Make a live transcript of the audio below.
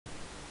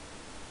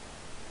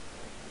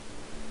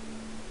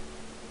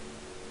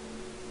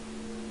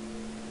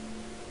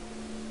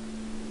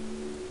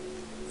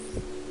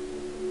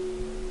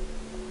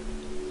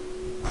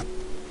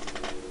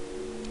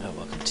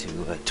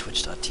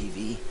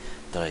twitch.tv.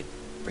 Thought I'd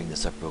bring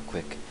this up real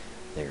quick.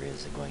 There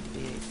is going to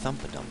be a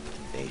Thump Dump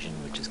invasion,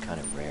 which is kind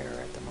of rare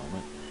at the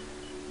moment.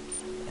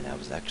 And I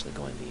was actually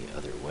going the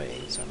other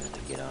way, so I'm going to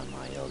have to get on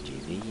my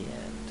LGV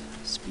and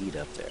speed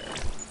up there.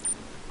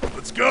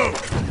 Let's go!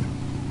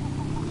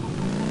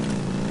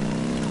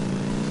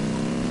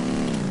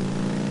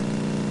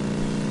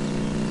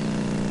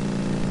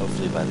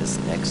 Hopefully by this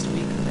next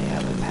week when they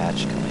have a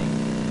patch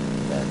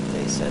coming, that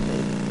they said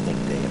they think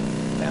they have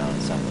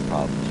found some of the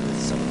problems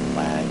with some of the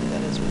lag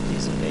that is with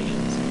these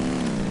invasions,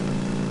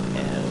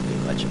 and it'll be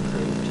much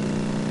improved.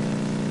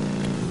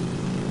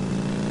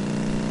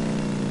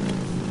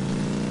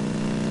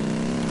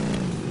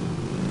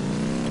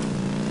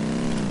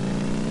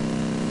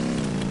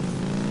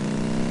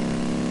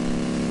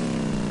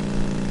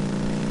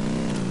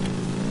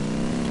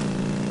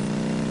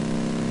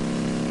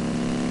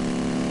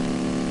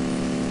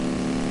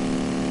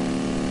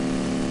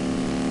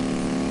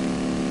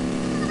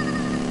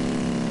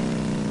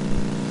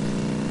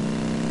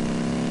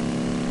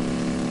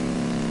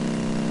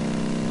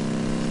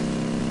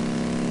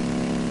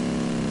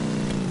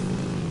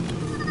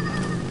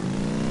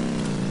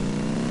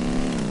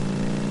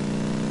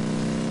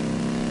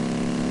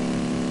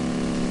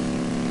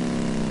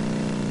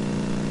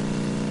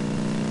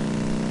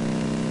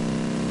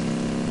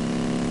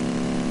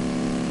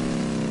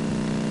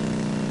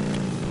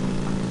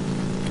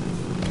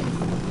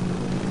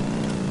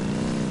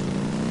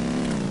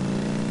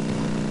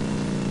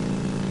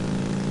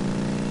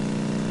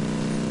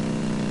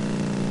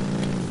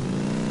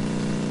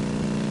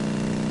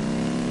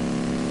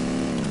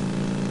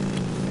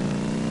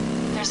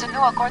 There's a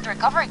new Accord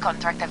recovery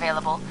contract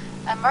available.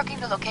 I'm marking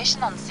the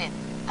location on Sin.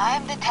 I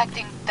am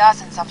detecting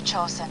dozens of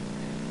Chosen.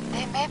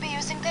 They may be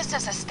using this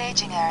as a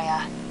staging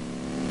area.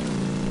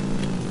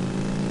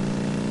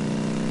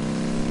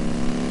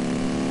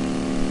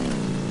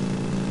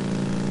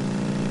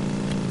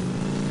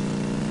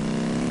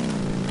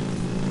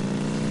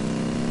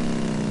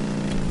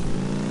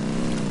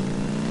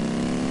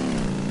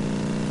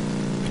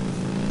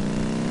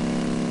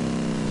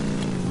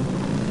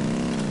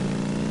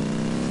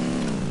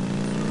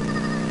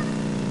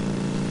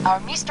 Our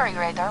mystery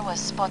raider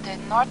was spotted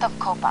north of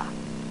Copa.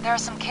 There are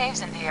some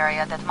caves in the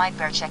area that might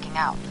bear checking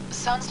out.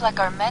 Sounds like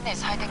our man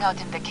is hiding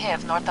out in the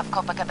cave north of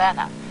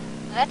Copacabana.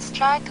 Let's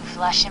try to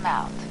flush him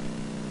out.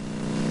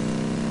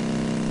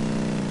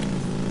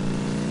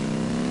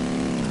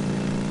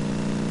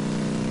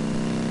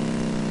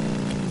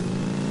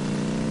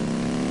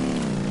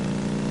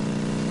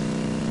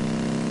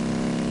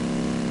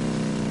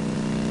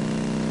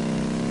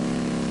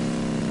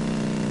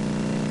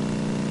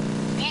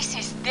 This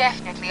is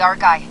definitely our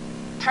guy.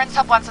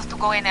 Trensub wants us to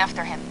go in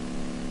after him.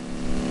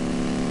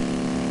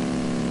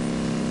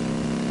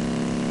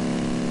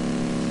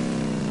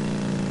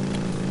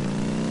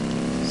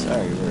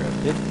 Sorry, we're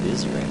a bit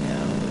busy right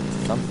now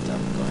with Thump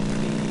Dump going to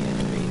be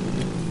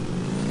invaded.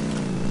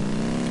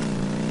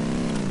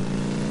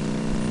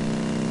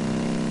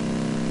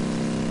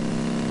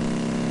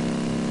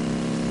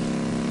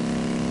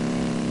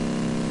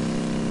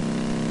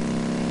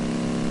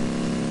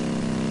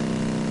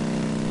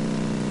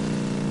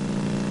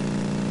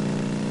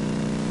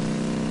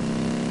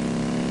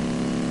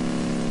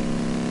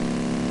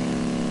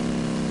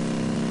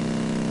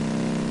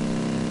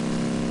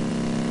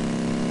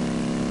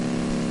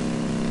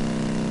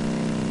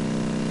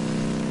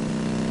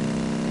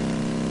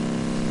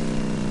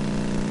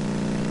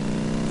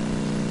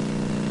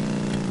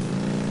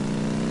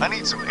 I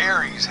need some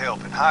Ares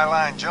help in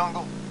Highline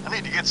Jungle. I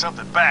need to get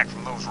something back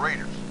from those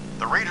raiders.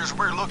 The raiders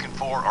we're looking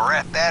for are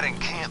at that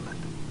encampment.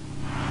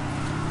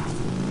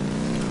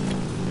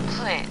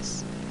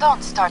 Please,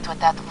 don't start with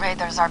that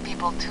raiders are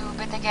people too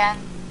bit again.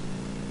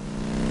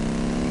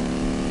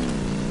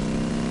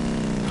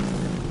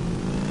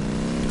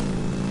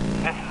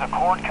 This is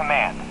Accord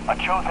Command. A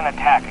chosen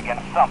attack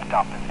against Thump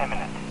Dump is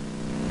imminent.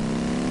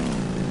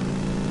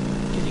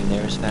 Getting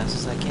there as fast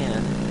as I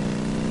can.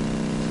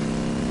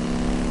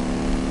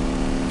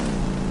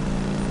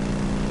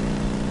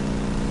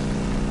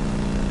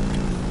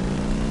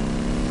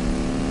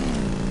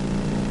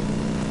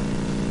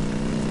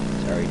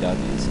 Sorry,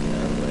 doggies, get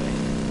out of the way.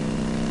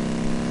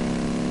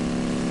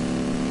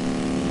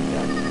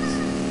 Doggies.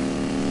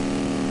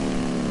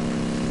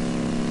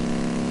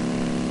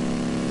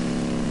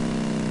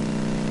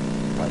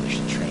 Probably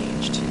should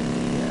change to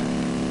the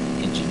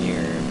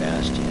engineer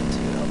bastion to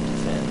help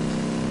defend.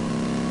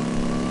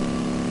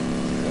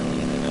 Currently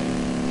in a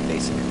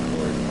basic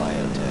Accord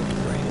biotech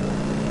frame.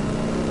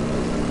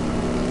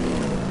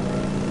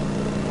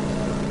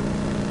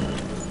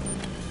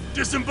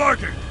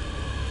 Disembarking!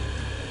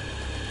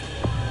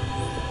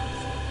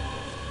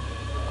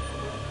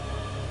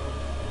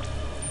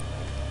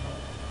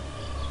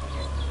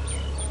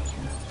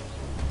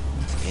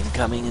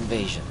 Incoming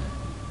invasion.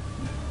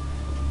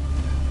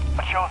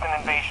 A chosen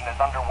invasion is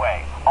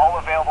underway. All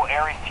available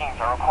Ares teams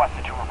are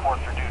requested to report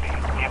for duty.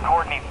 The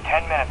Accord needs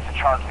 10 minutes to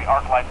charge the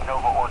Arc-Life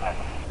Nova ordnance.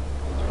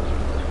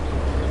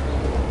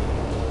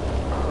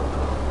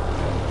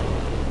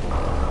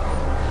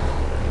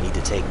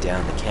 to take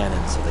down the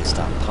cannon so they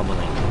stop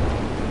pummeling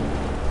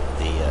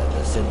the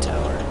thin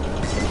tower.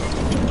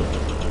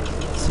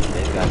 Let's see,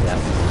 they've got that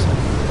one looks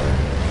like before.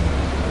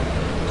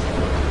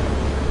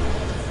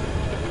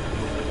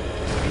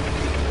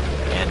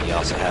 And you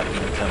also have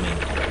incoming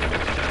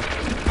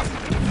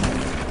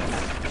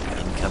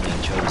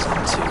chosen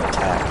to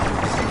attack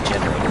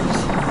generators.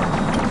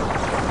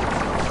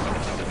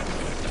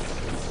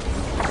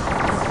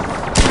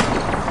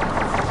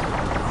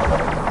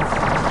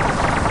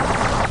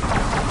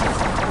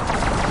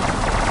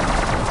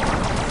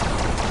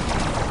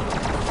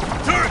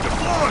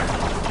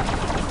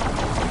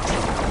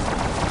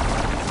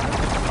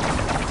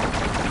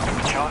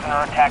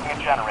 Attacking a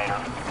generator.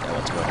 That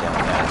one's going down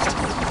fast.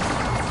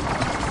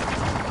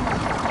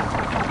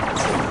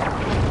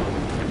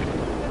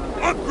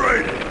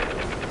 Upgraded!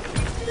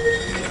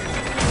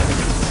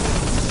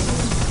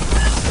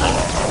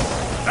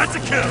 That's a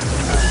kill!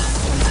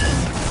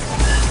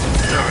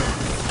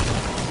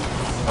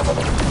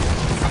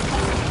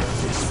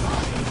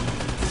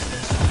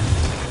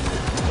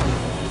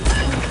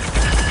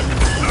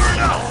 Turn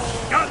out!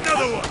 Got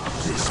another one!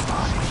 This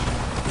body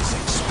is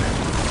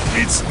expended.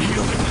 Needs some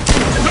healing.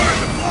 Turret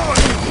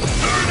deployed!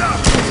 Turn up!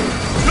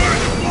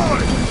 Turret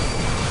deployed!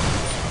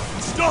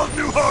 Installed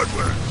new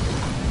hardware!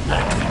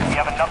 We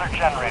have another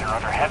generator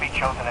under heavy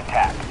chosen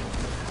attack.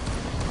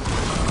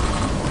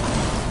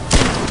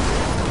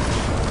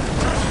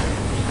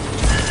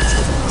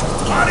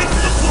 Body to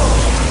the floor!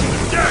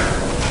 Dead!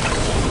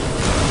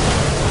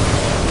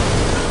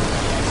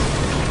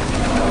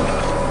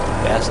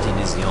 Bastion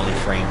is the only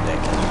frame that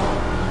can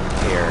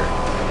repair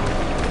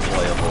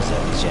deployables at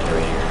these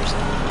generators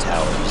and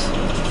towers.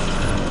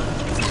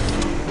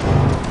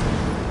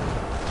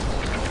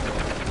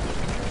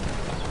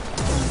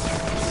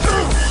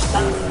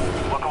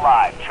 Look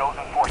alive.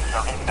 Chosen forces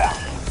are inbound.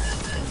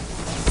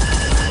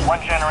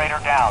 One generator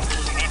down.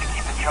 We need to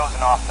keep the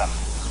chosen off them.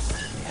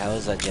 How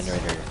is that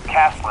generator?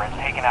 Casper has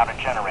taken out a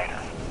generator.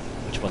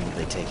 Which one did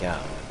they take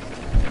out?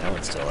 That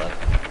one's still up.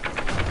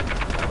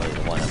 Oh wait,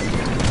 the one up here.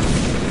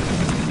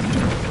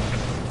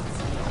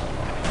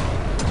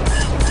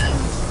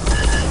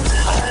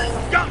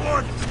 Got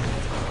one!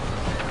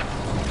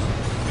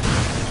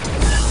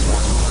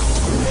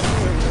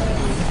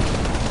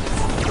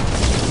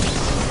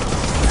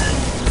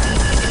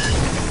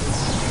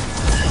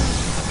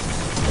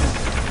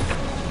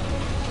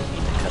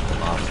 Need to cut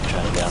them off and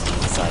try to get out to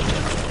the side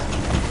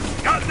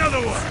generator. Got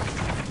another one!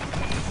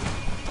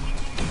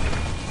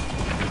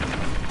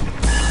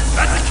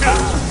 That's a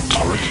kill!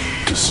 Turret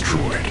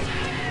destroyed.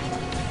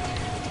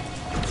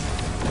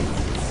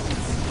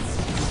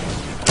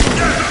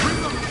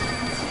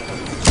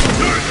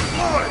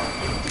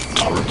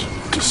 Turret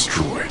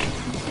destroyed.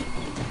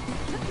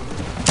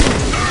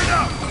 Turn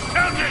up!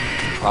 Count it!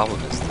 The problem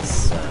is this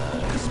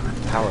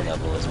power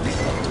level is only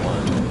level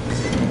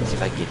 1. See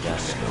if I can get down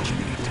there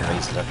and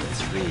raise it up to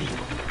 3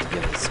 to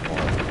give us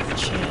more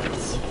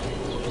chance.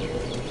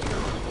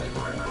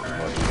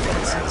 More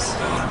defenses.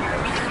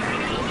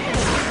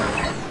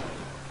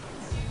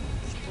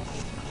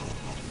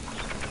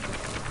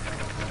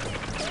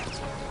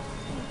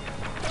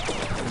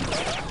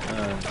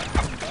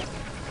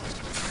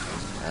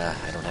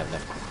 I don't have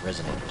enough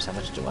resonators. How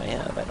much do I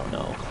have? I don't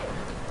know.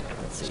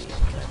 Let's see.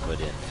 Can I put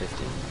in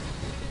 50?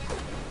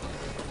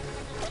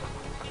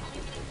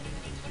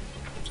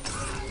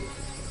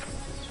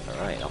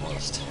 Alright,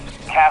 almost.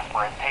 Casper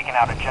has taken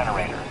out a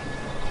generator.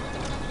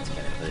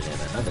 Can I put it in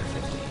another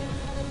 50?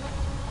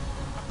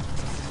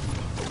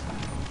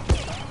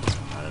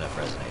 Not enough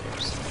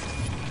resonators.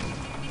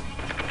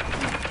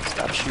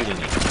 Stop shooting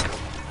me.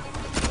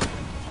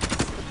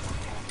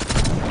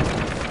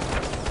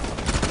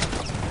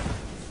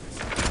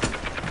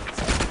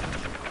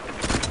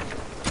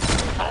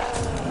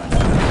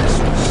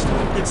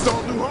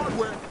 Installed new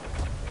hardware!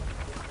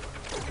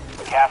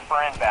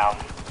 Casper inbound.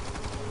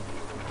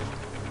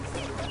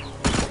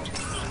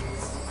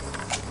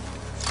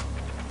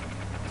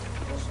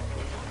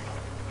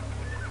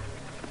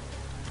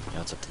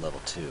 Now it's up to level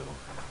 2.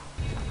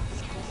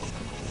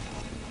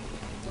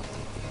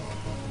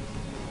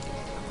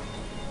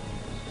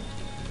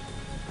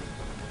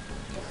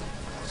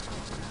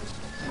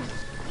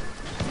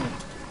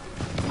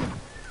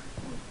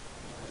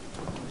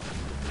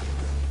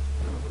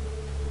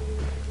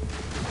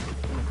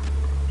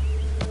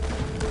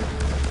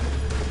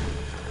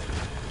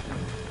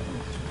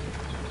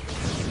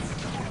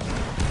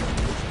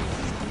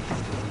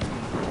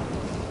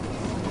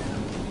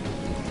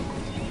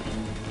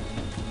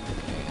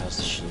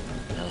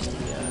 How's the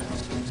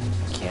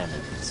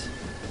cannons?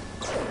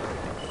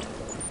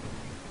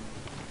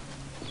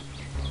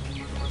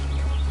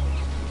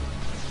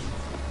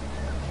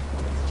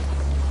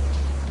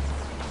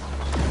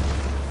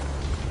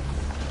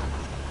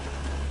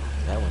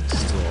 That one's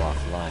still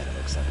offline, it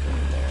looks like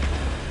over there.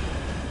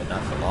 But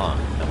not for long.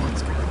 That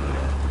one's going to be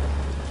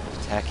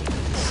attacking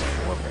these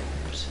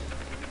warbreakers.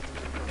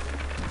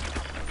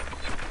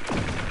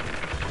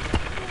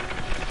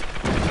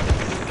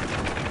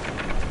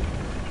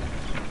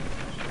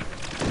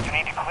 You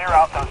need to clear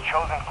out those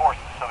Chosen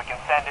forces so we can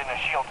send in a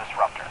shield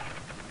disruptor.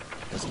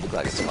 Doesn't look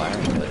like it's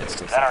firing, but it's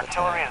still. That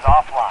artillery is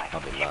offline. I'll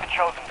be Keep back. the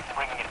Chosen from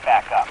bringing it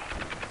back up.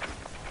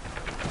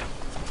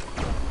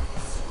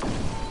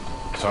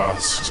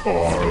 Tasks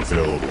are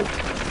available.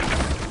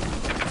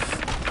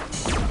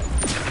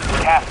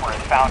 Casper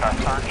has found our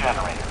third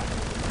generator.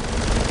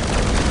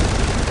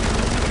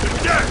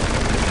 Dead!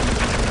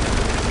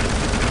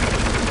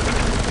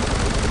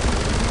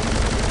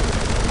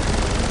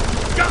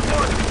 Got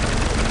one!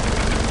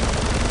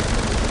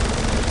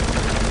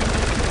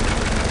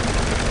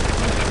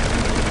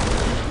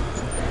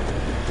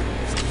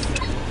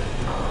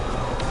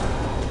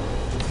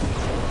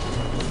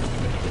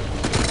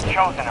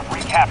 Chosen have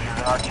recaptured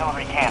an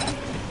artillery cannon.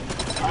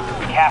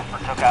 Casper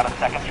took out a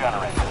second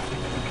generator.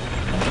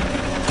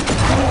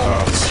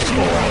 Tasks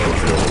are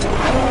available.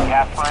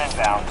 Casper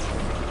inbound.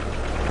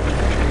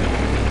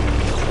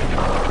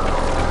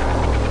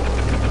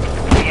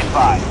 Be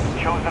advised,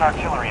 Chosen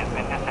artillery has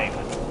been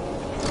disabled.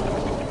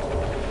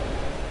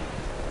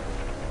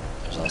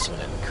 There's also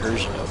an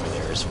incursion over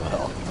there as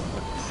well.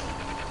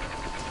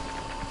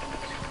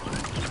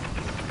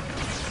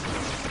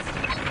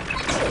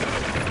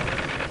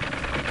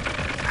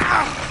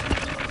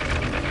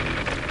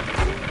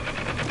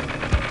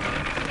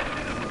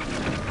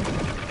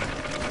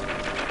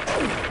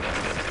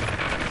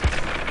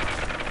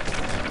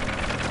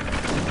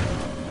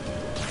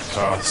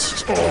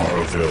 Tasks are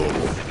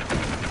available.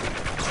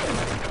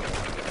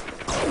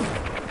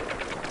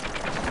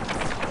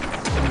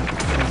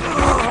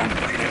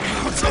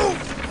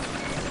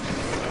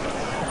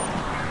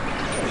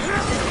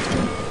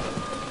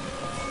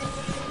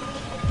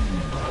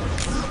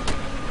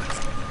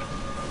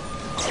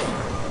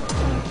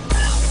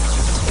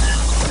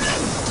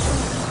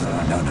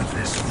 None of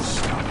this will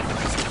stop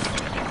us.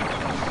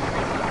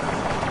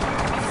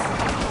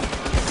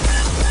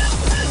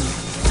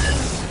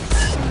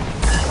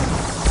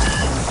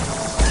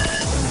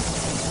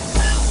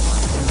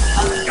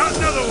 Got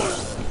another one!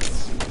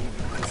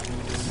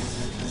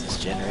 Is this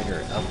generator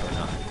up or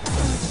not?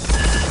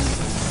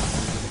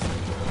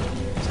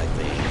 Looks like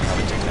they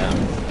probably took out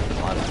a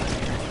lot of it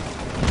here.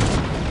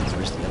 So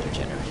where's the other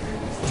generator?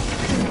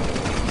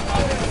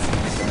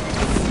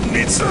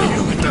 Need some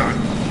healing done.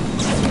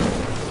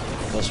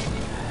 Close one.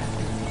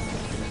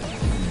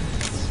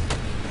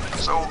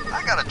 So,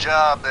 I got a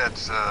job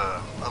that's,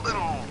 a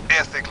little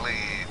ethically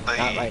vague.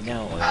 Not right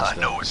now, I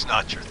know it's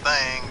not your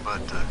thing,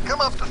 but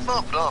come up to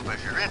Thump Dump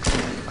if you're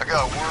interested. I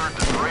got word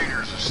that the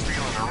Raiders are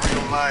stealing a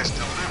real nice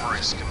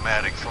delivery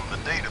schematic from the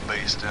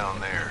database down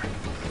there.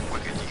 We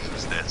could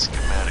use that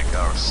schematic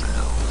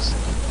ourselves.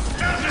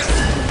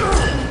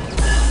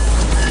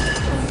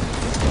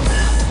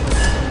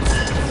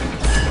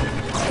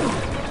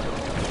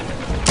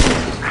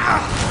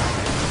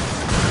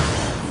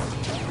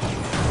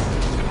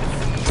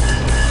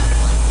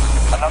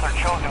 Another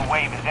Chosen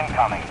wave is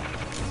incoming.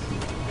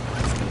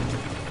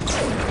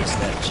 Where's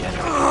that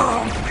generator?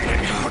 Oh, I'm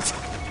bleeding out.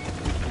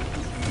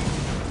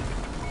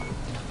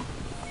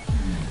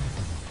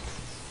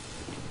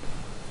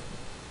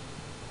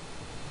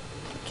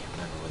 Can't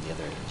remember where the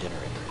other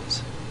generator is.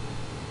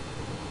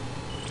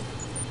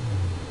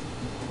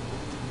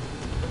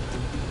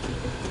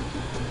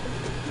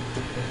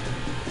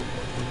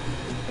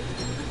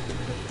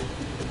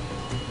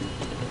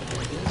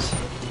 There it is.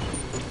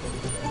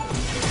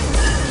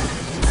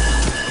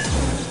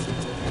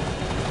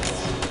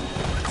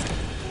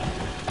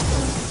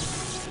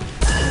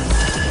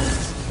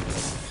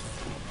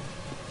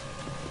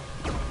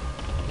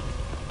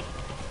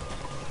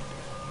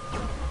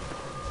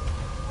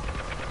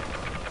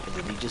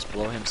 Did he just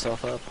blow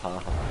himself up?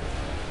 Haha.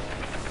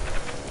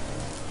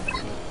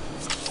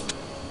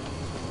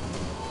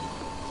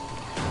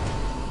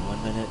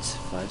 1 minute,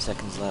 5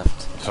 seconds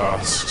left.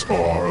 Tasks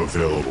are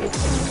available.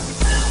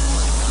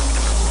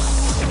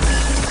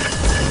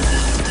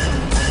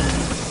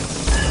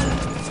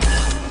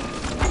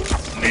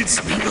 Need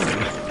some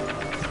healing.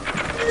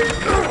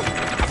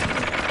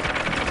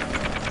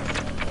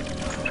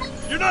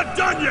 You're not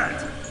done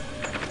yet!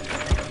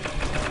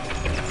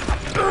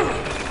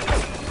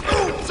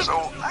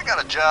 So, I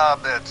got a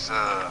job that's,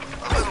 a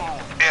little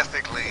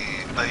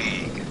ethically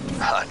vague.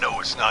 I know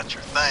it's not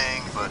your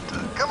thing, but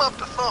come up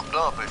to Thump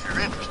Dump if you're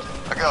interested.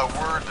 I got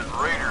word that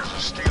Raiders are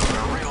stealing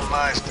a real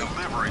nice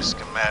delivery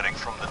schematic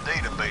from the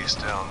database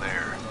down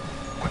there.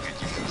 We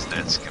could use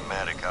that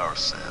schematic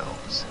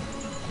ourselves.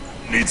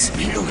 Need some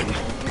healing.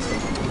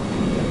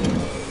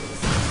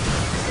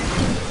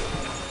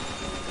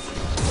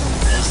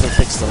 Once they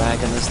fix the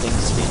lag on this thing,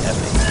 this will be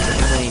epic.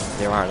 How many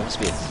there are? There must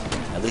be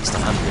at least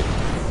 100.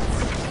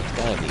 There's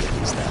gotta be at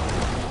least that.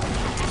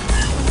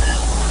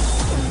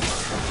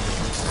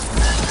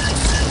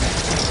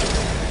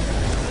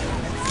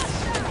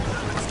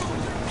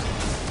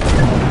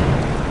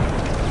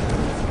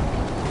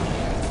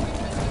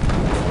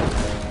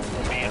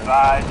 Be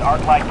advised,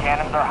 arc light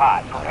cannons are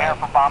hot. Prepare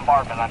for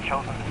bombardment on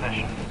Chosen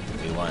position.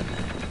 We won.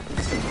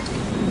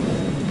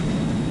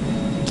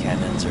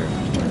 Cannons are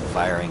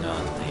firing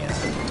on the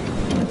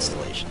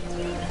installation.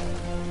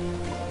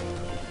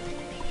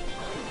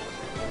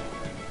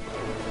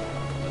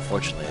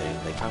 Unfortunately,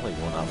 they probably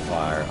will not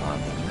fire on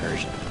the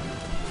incursion.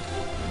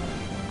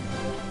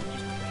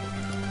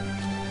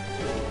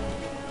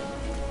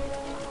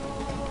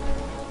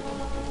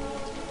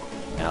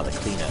 Now the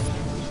cleanup.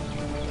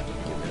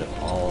 Get rid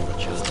of all the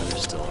chosen that are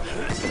still around.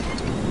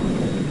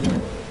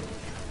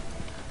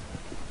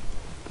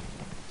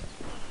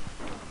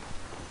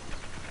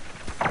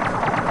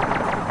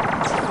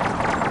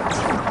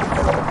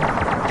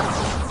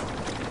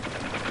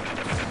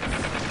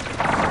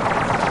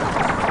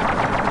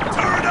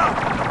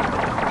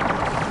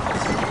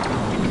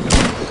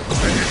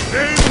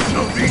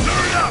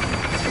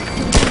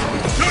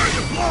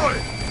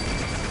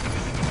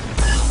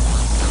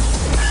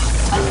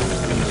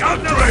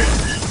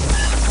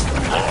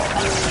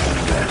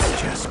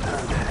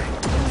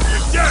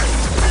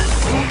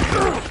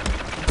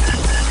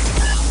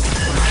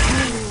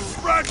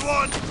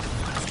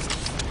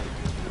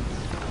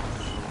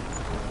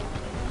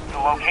 The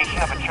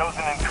location of a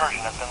chosen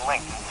incursion has been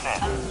linked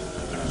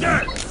since.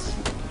 Yes!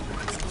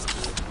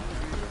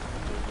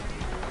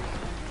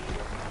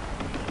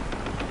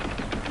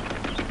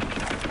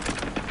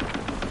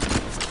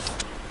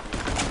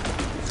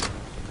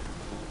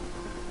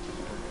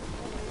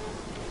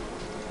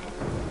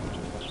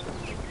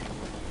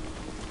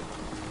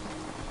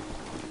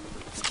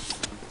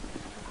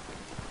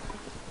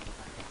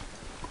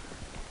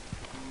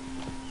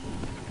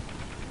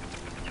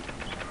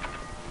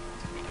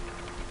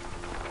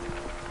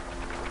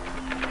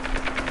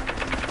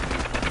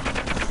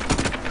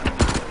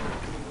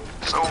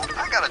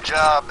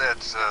 Job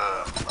that's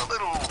a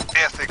little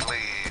ethically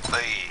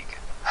vague.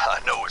 I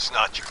know it's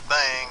not your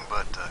thing,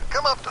 but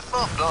come up to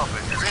Thump Dump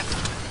if you're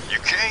interested. You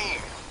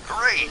came.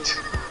 Great.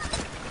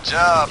 The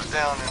job's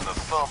down in the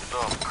Thump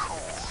Dump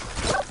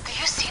core. Do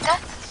you see that?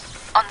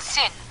 On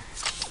Sin.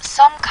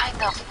 Some kind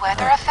of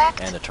weather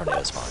effect? And a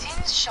tornado spawn.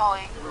 Sin's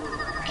showing.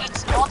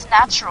 It's not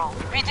natural.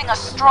 Reading a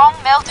strong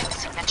melding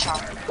signature.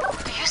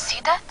 Do you see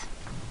that?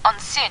 On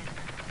Sin.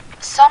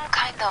 Some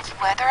kind of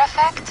weather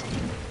effect?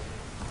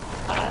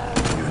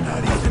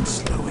 Not even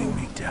slowing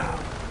me down.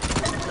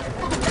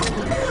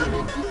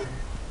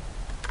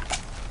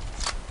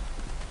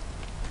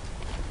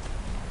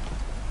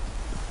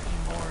 Any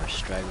more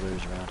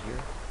stragglers around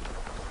here?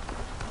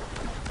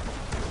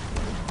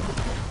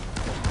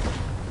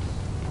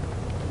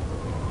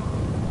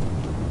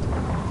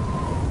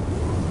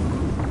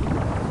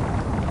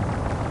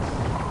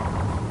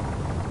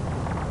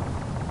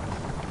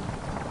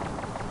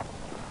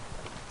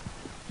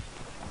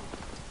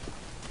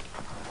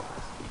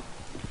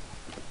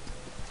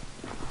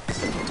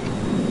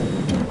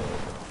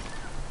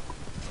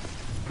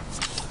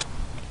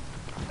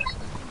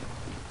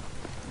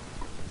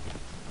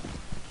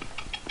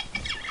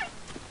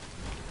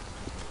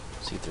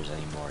 See if there's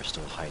any more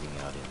still hiding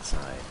out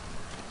inside.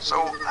 So,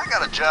 I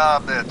got a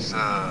job that's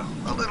a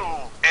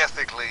little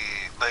ethically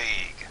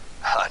vague.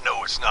 I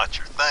know it's not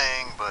your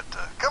thing, but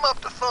come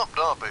up to Thump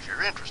Dump if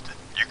you're interested.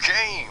 You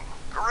came.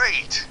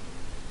 Great.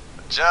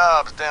 The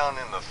job's down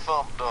in the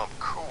Thump Dump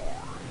core.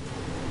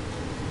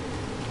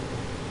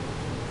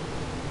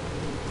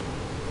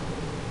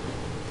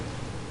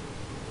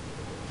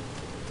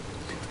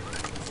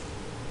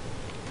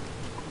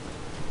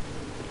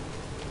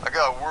 I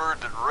got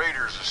word that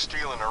raiders are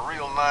stealing a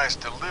real nice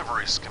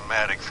delivery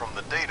schematic from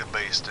the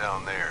database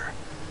down there.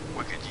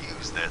 We could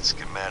use that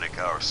schematic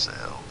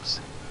ourselves.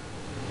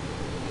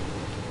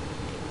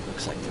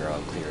 Looks like they're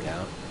all cleared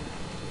out.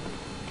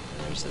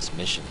 And there's this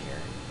mission here.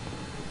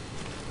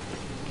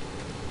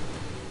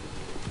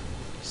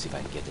 See if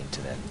I can get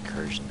into that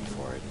incursion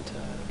before it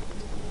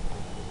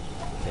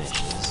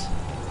finishes.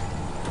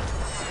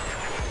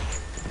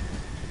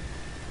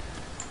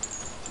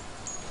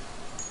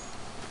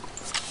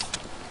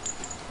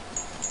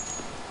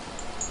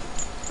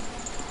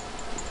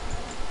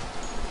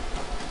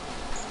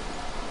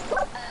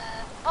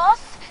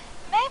 Boss,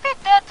 maybe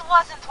that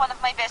wasn't one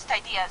of my best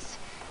ideas.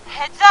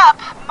 Heads up,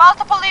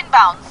 multiple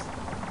inbounds.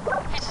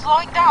 It's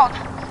slowing down.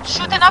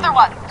 Shoot another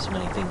one. So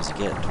many things to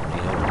get.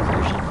 Tornado,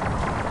 incursion.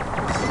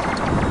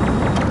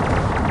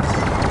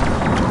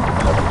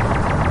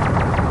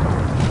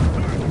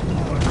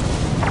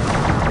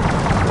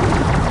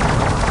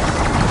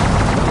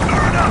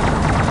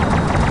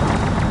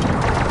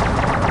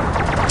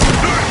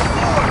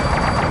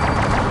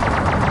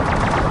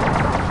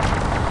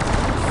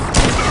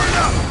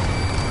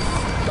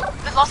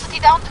 Velocity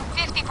down to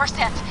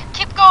 50%.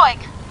 Keep going.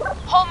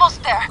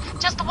 Almost there.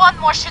 Just one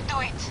more should do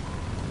it.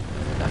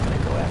 Not gonna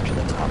go after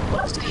the top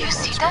ones. Do you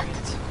see that?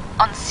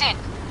 On Sin.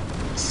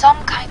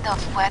 Some kind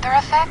of weather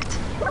effect?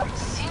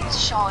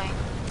 Sin's showing.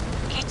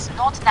 It's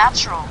not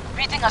natural.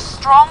 Reading a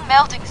strong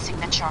melding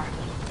signature.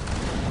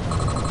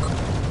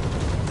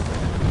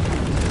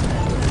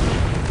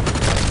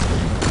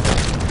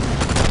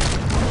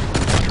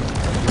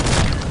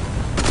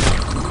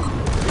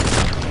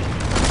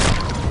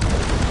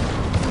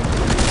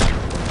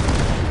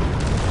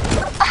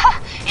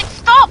 It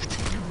stopped!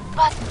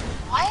 But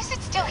why is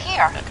it still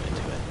here? Not gonna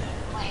do it.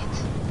 Wait.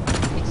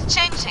 It's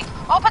changing.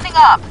 Opening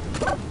up.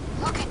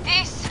 Look at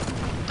this.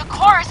 The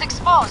core is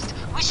exposed.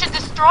 We should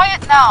destroy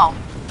it now.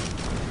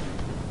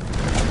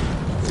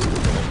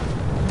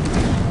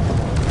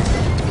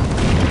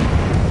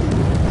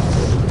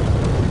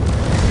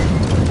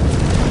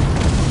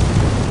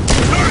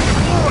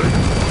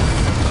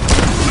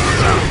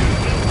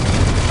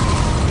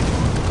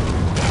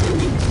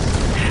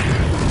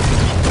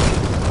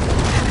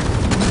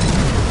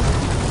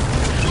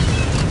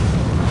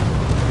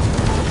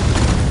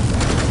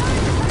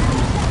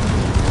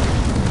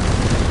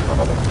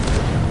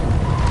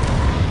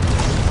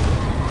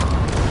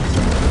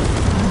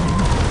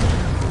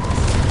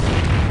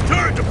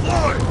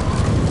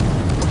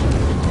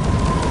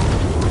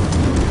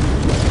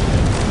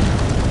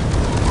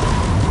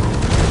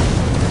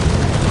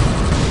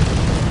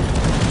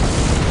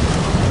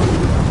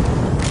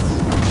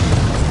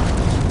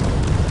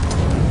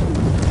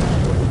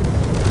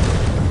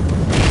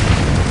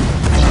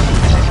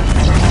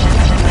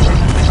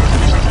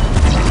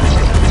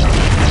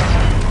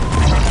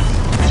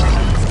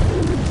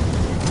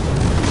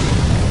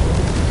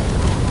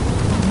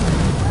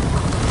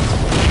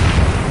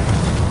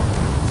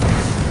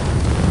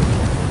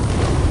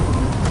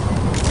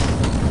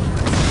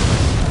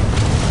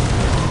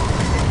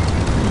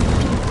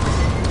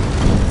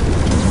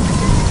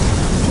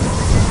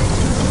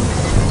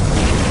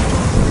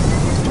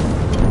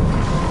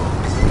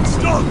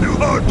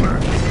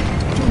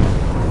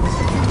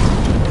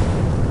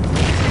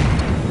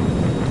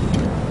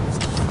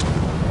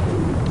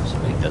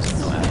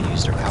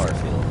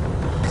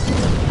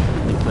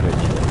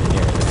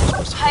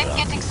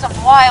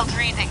 Wild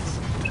readings.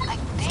 I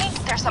think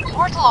there's a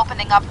portal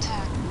opening up to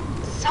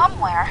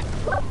somewhere.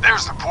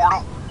 There's the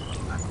portal.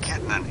 I'm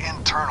getting an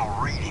internal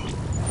reading.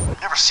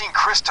 Never seen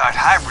crystite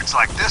hybrids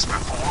like this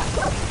before.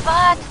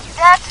 But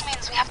that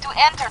means we have to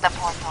enter the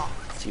portal.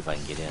 See if I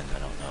can get in. I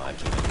don't know. I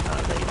came in kind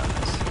of late on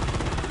this.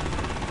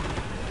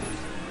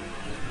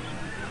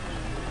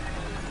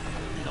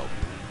 Nope.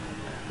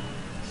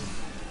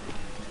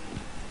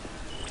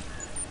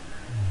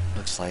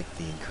 Looks like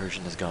the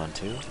incursion is gone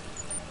too.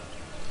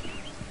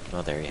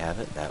 Well, there you have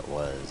it. That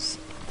was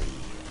the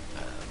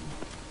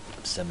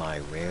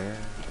semi-rare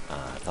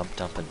Thump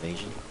Dump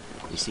invasion.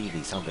 We see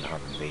the Thump and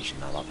Harm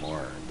invasion a lot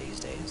more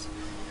these days,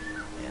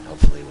 and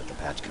hopefully with the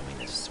patch coming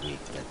this week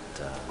that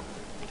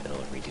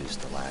it'll reduce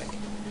the lag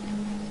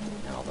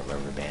and all the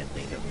rubber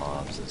banding of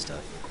mobs and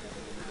stuff.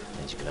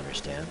 As you can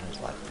understand, there's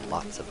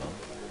lots of them.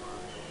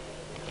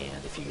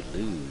 And if you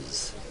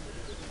lose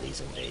these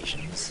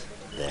invasions,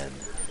 then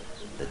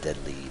the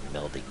deadly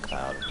melding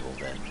cloud will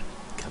then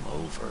come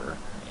over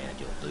and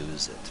you'll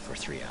lose it for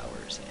 3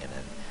 hours. And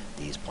then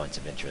these points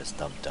of interest,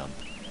 Thump Dump,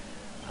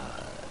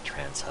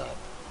 Trans Hub,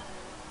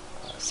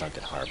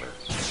 Sunken Harbor,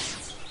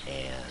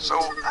 and so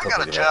I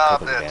got a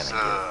job that's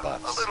a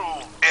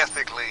little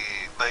ethically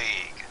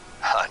vague.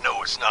 I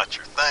know it's not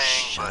your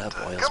thing,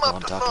 but come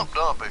up to Thump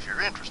Dump if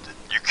you're interested.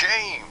 You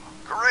came.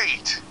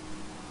 Great.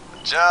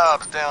 The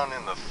job's down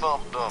in the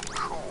Thump Dump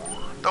core.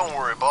 Don't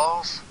worry,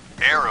 boss.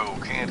 Arrow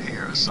can't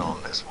hear us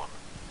on this one.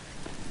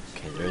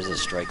 Okay, there is a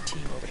strike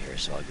team over here,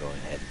 so I'll go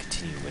ahead and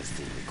continue with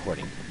the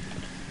recording.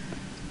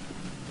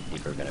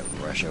 We're going to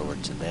rush over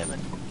to them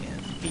and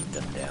beat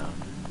them down.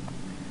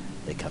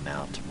 They come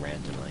out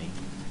randomly.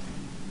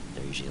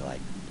 They're usually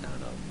like, I don't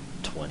know,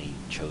 20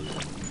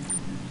 chosen.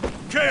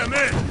 Okay, I'm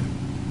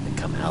in! They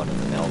come out of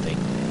the melding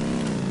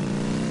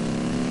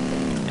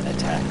and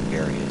attack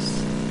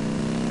various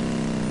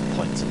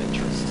points of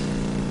interest.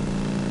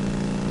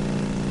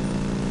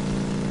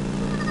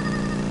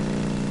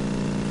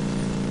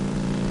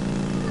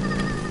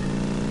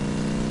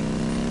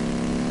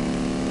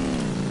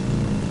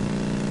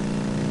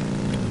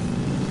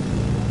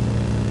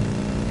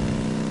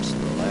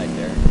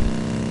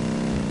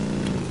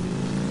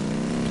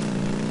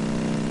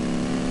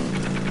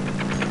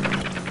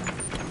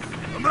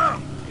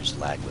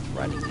 Lag with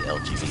riding the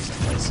LGVs in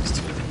places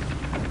too.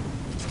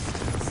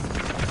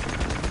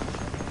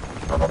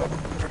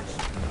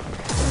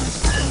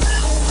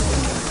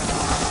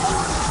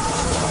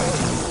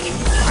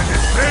 And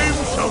his name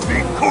shall be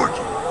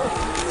Corky.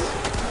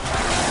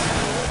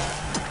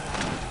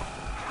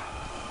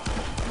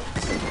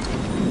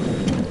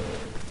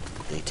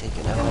 They take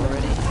it out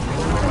already?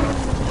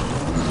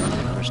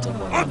 There's still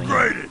more coming.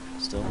 Upgraded!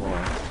 Still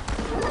more.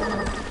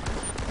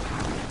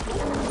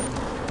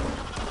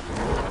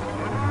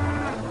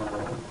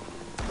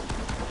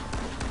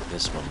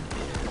 This one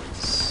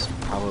is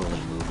probably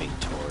moving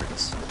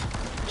towards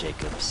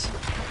Jacob's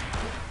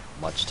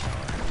watchtower.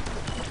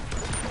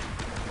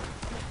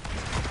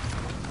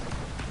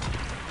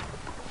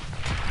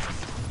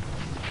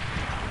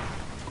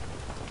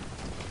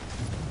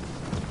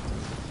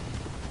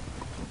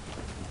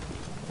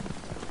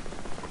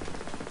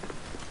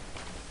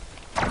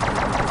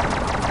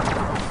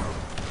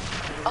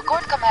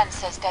 Accord Command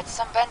says that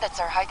some bandits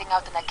are hiding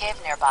out in a cave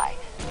nearby.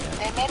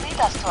 They may lead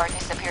us to our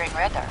disappearing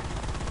raider.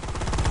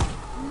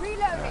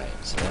 Alright,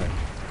 so there are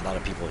a lot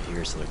of people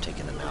here, so they're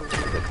taking them out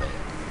pretty quickly.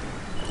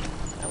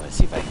 I want to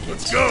see if I can get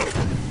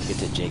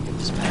to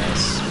Jacob's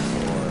Pass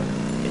before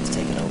it's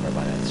taken over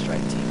by that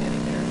strike team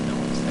heading there.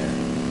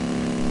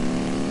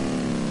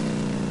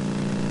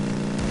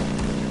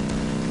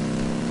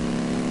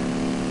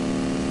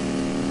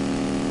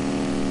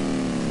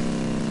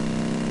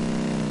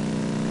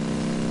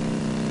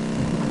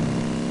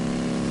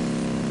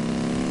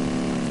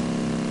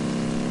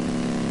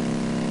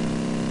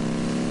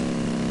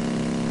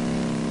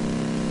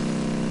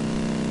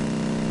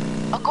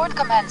 Accord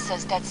Command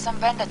says that some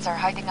bandits are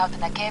hiding out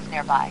in a cave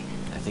nearby.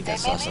 I think They I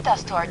saw may something lead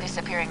us to over our here.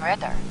 disappearing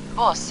raider.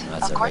 Boss, No,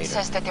 that's a Accord raider.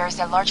 says that there is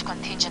a large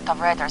contingent of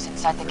raiders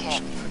inside the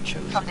cave. For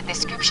chosen. From the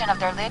description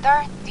of their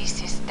leader,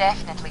 this is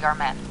definitely our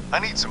man. I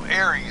need some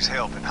Ares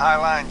help in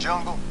Highline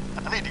Jungle.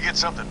 I need to get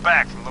something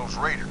back from those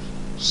raiders.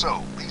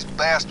 So, these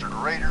bastard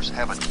raiders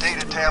have a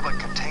data tablet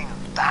containing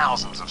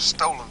thousands of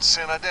stolen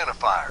SIN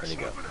identifiers. Where'd he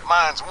go?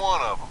 Mine's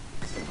one of them.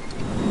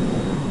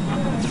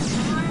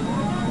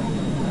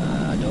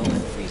 Don't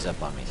freeze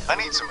up on me now. I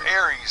need some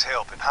Ares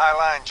help in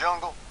Highline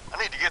Jungle. I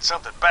need to get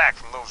something back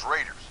from those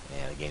raiders.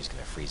 Yeah, the game's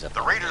gonna freeze up. The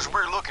on me, raiders maybe.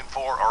 we're looking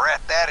for are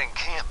at that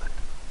encampment.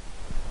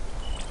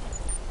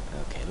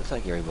 Okay, looks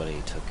like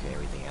everybody took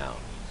everything out.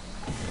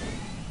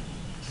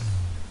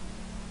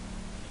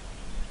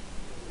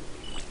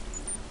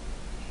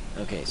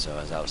 Okay, so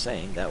as I was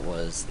saying, that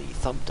was the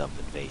Thump Dump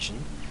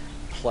invasion,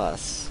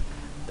 plus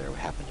there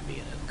happened to be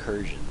an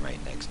incursion right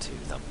next to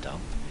Thump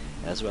Dump,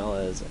 as well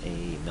as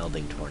a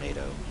melding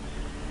tornado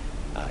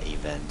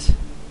event,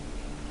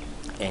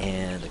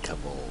 and a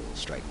couple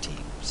strike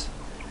teams.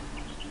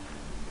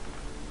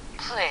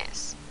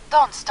 Please,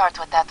 don't start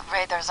with that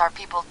raiders are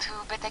people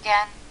too bit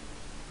again.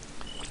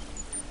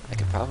 I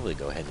could probably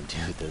go ahead and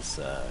do this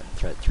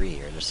threat 3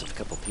 here. There's a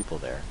couple people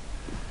there.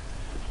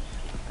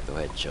 I'll go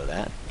ahead and show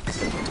that.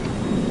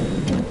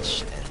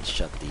 And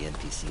shut the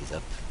NPCs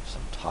up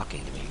from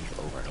talking to me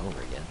over and over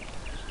again.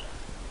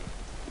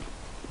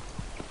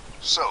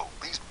 So,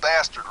 these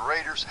bastard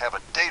raiders have a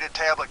data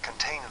tablet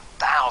containing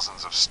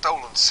thousands of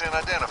stolen SIN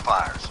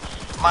identifiers.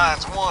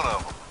 Mine's one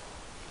of them.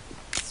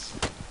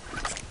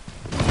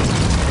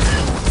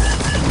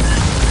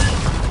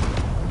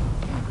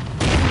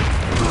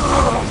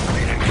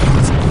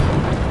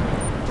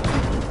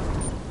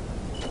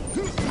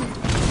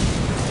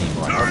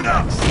 Turn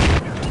up!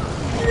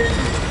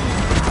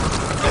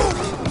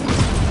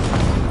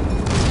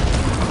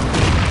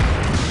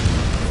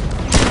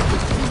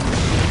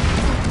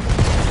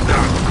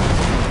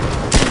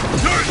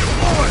 Turn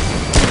deployed!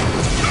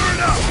 Turn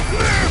up!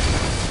 Clear!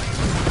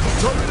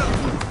 Turn up!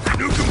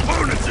 New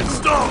components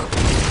installed!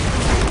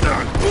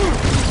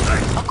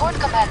 Accord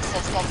Command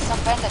says that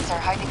some bandits are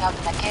hiding out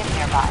in a cave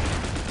nearby.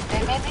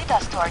 They may lead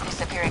us to our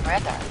disappearing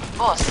raider.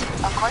 Boss,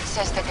 Accord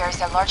says that there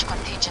is a large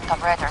contingent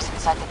of raiders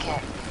inside the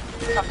cave.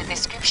 From the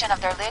description of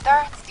their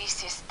leader,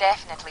 this is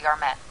definitely our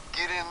man.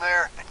 Get in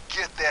there and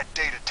get that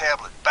data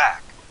tablet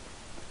back.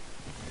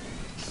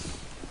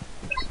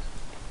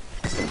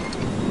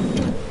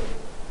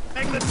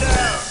 Take them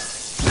down!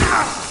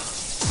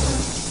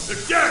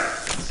 They're dead!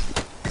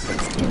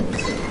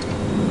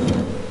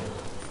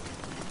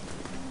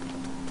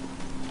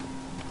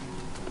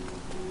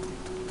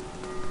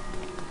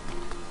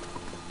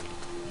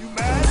 You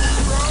mad,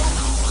 bro?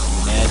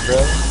 Mad,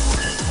 bro?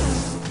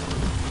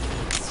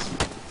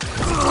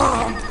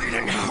 I'm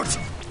bleeding out.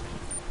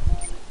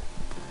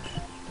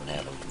 Don't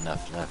have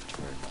enough left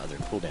for other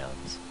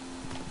cooldowns.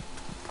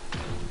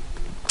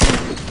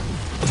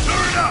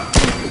 Turn up!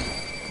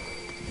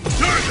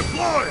 Turn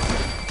deployed!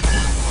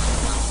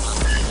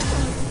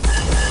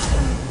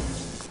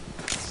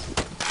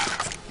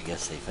 I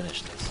guess they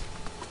finished this,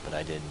 but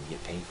I didn't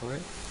get paid for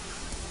it.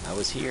 I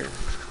was here.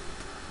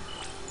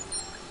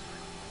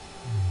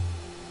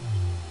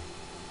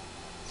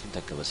 Seemed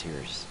like I was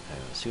here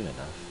soon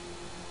enough.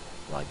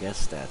 Well, I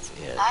guess that's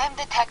it. I am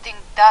detecting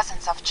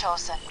dozens of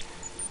Chosen.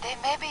 They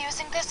may be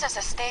using this as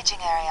a staging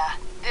area.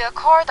 The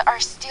Accord are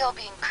still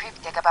being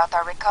cryptic about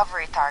our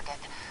recovery target.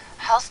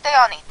 I'll stay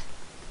on it.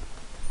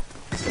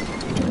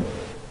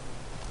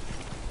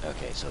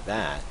 Okay, so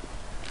that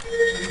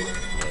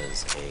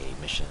was a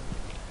mission,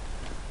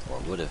 or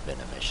would have been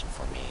a mission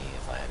for me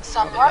if I had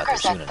Some probably got there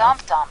workers soon at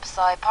enough. Thump Dump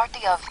saw a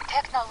party of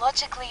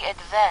technologically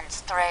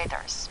advanced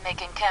raiders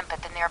making camp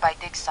at the nearby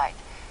dig site.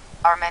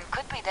 Our men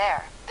could be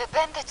there. The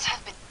bandits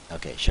have been...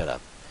 Okay, shut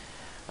up.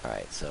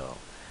 Alright, so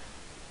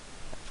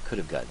I could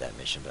have got that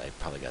mission, but I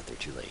probably got there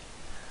too late.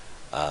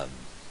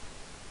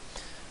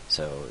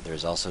 So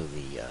there's also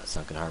the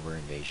Sunken Harbor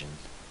invasion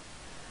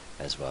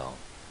as well,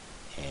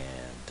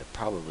 and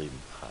probably,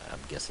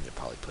 I'm guessing they'll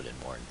probably put in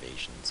more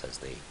invasions as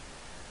they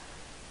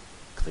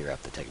clear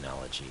up the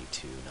technology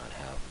to not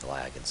have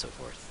lag and so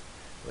forth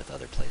with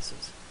other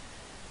places.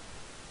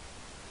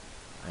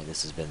 Alright,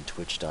 this has been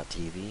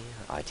twitch.tv,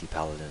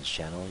 ITPalgame's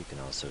channel. You can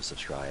also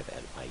subscribe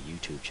at my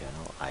YouTube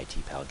channel,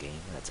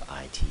 ITPalgame. That's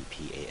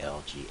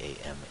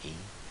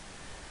ITPalgame.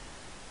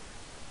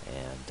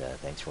 And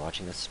thanks for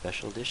watching this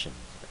special edition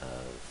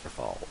for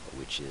fall,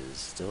 which is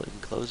still in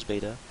closed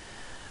beta,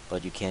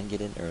 but you can get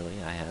in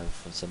early. I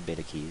have some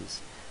beta keys.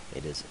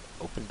 It is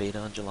open beta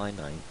on July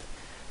 9th.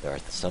 There are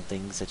some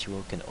things that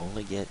you can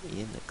only get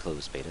in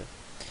closed beta,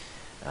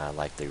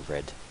 like the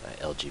red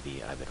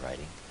LGB I've been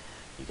writing.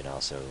 You can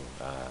also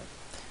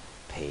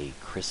pay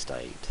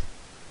Crystite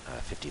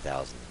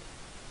 50,000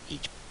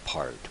 each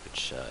part,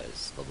 which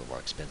is a little bit more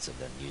expensive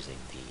than using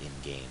the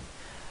in-game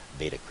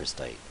beta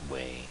Crystite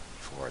way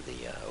before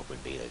the open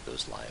beta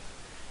goes live.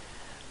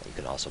 You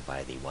can also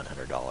buy the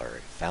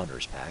 $100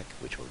 Founders Pack,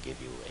 which will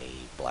give you a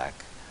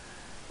black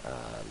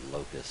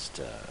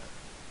locust,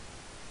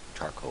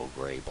 charcoal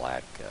gray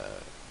black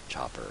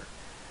chopper,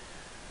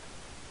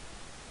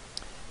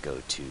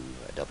 go to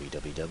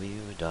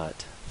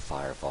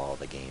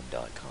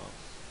www.firefallthegame.com.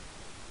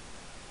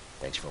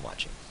 Thanks for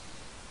watching.